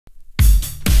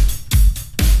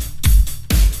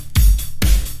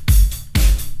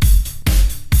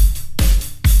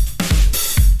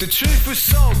The truth was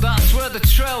sold, that's where the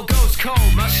trail goes cold.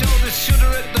 My shoulders shudder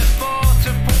at the thought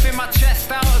of puffing my chest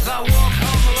out as I walk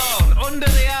home alone. Under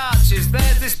the arches,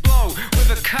 there's this bloke with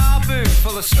a car boot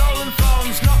full of stolen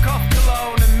phones, knock-off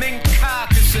cologne and mink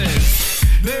carcasses.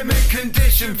 They're mint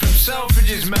condition from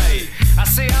Selfridges, mate. I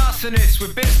see arsonists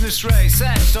with business race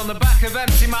etched on the back of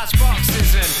empty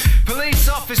matchboxes, and police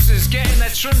officers getting their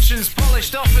truncheons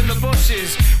polished off in the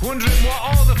bushes, wondering what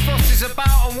all the fuss is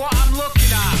about and what I'm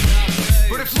looking at.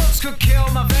 But if looks could kill,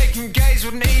 my vacant gaze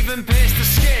wouldn't even pierce the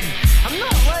skin. I'm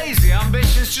not lazy,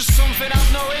 ambition's just something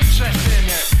I've no interest in.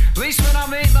 At least when I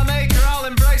meet my maker, I'll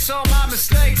embrace all my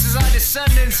mistakes as I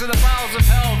descend into the bowels of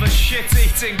hell with a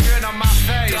shit-eating grin on my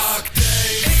face. Dark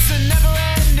days. It's a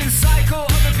never-ending cycle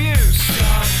of abuse.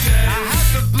 Dark days. I had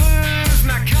the blues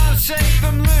and I can't shake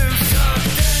them loose. Dark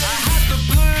days. I had the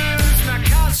blues and I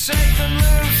can't shake them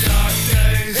loose. Dark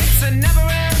days. It's a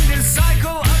never-ending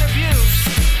cycle of abuse.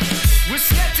 We're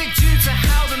skeptic due to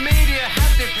how the media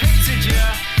had depicted you.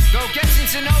 Though getting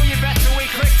to know you better, we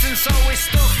clicked and so we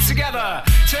stuck together.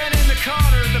 Turning the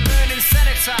corner of the burning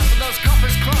cenotaph, and those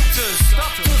coppers clocked us,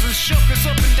 stopped us and shook us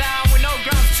up and down with no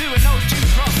grounds to and no due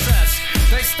process.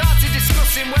 They started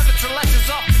discussing whether to let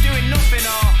us off for doing nothing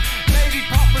or maybe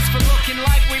pop us for looking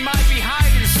like we might be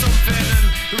hiding something. And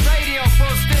the radio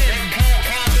buzzed in.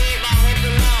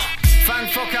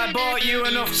 Thank fuck I bought you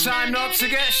enough time not to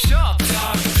get shot.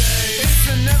 Dark days. It's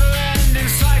a never-ending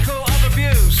cycle of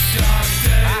abuse. Dark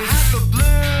days. I had the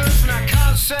blues and I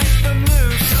can't shake them.